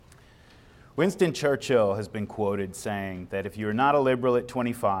Winston Churchill has been quoted saying that if you're not a liberal at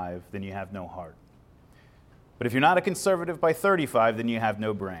 25, then you have no heart. But if you're not a conservative by 35, then you have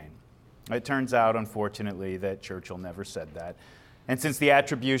no brain. It turns out, unfortunately, that Churchill never said that. And since the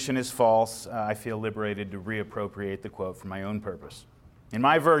attribution is false, I feel liberated to reappropriate the quote for my own purpose. In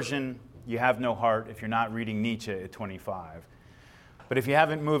my version, you have no heart if you're not reading Nietzsche at 25. But if you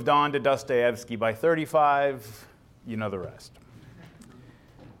haven't moved on to Dostoevsky by 35, you know the rest.